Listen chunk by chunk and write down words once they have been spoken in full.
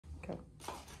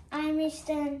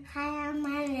Easton. Hi, I'm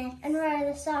Lennox. And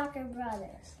we're the Soccer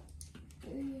Brothers.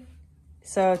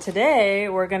 So today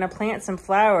we're gonna plant some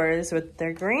flowers with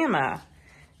their grandma.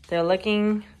 They're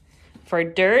looking for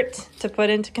dirt to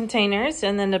put into containers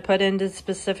and then to put into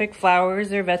specific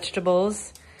flowers or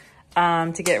vegetables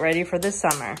to get ready for the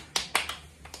summer.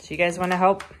 So you guys wanna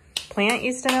help plant,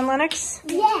 Easton and Lennox?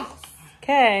 Yes.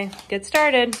 Okay, get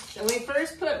started. So we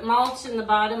first put mulch in the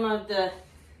bottom of the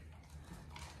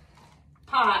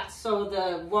pot so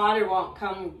the water won't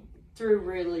come through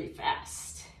really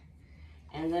fast.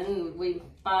 And then we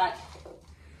bought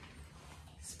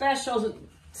special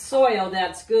soil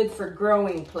that's good for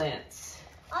growing plants.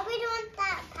 Are we doing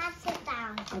that? Pass it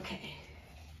down. Okay.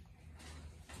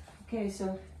 Okay,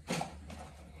 so.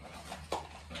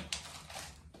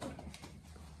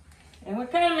 And we're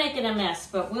kind of making a mess,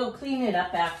 but we'll clean it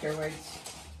up afterwards.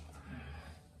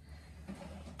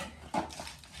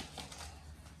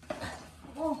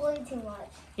 Way too much.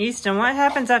 Easton, what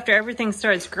happens after everything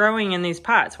starts growing in these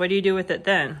pots? What do you do with it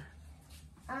then?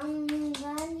 Then you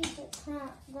just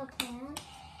plant the plant.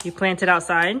 You plant it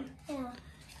outside? Yeah.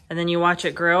 And then you watch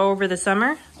it grow over the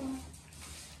summer? Yeah.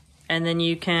 And then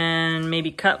you can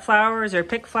maybe cut flowers or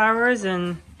pick flowers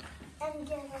and give them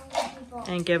to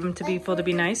people. give them to people to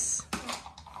be nice?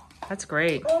 That's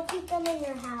great. Or keep them in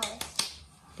your house.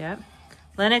 Yep.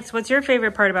 Lennox, what's your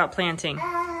favorite part about planting?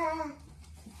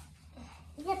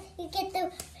 You get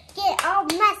to get all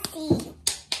messy.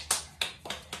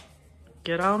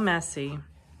 Get all messy.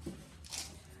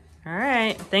 All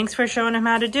right. Thanks for showing him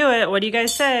how to do it. What do you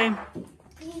guys say?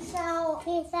 Peace out.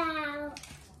 Peace out.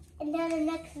 And then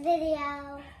the next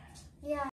video. Yeah.